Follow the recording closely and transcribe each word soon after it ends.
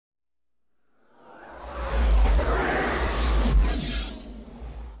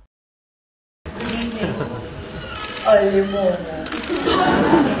I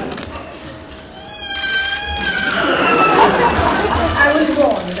was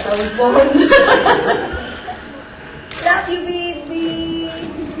warned. Love you, baby.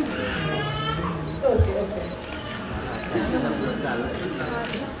 Okay.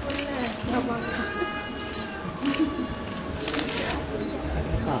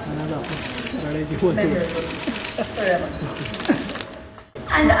 Forever.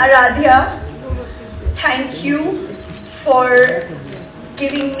 And Aaradhya, thank you for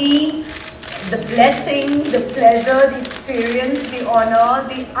giving me the blessing, the pleasure, the experience, the honor,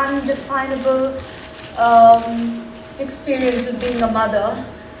 the undefinable experience of being a mother.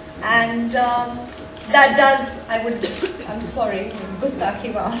 And that does, I'm sorry,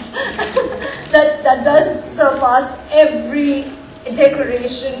 Gustaki maaf. that does surpass every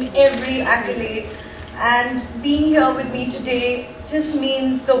decoration, every accolade. And being here with me today just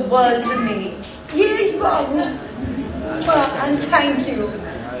means the world to me. Yes, Babu. And thank you.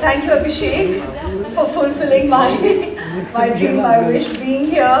 Thank you, Abhishek, for fulfilling my dream, my wish, being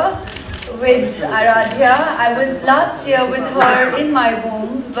here with Aaradhya. I was last year with her in my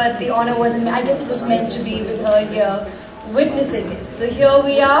womb, but the honor wasn't, I guess it was meant to be with her here, witnessing it. So here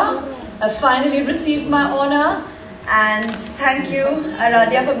we are. I finally received my honor, and thank you,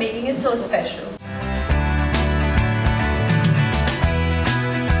 Aaradhya, for making it so special.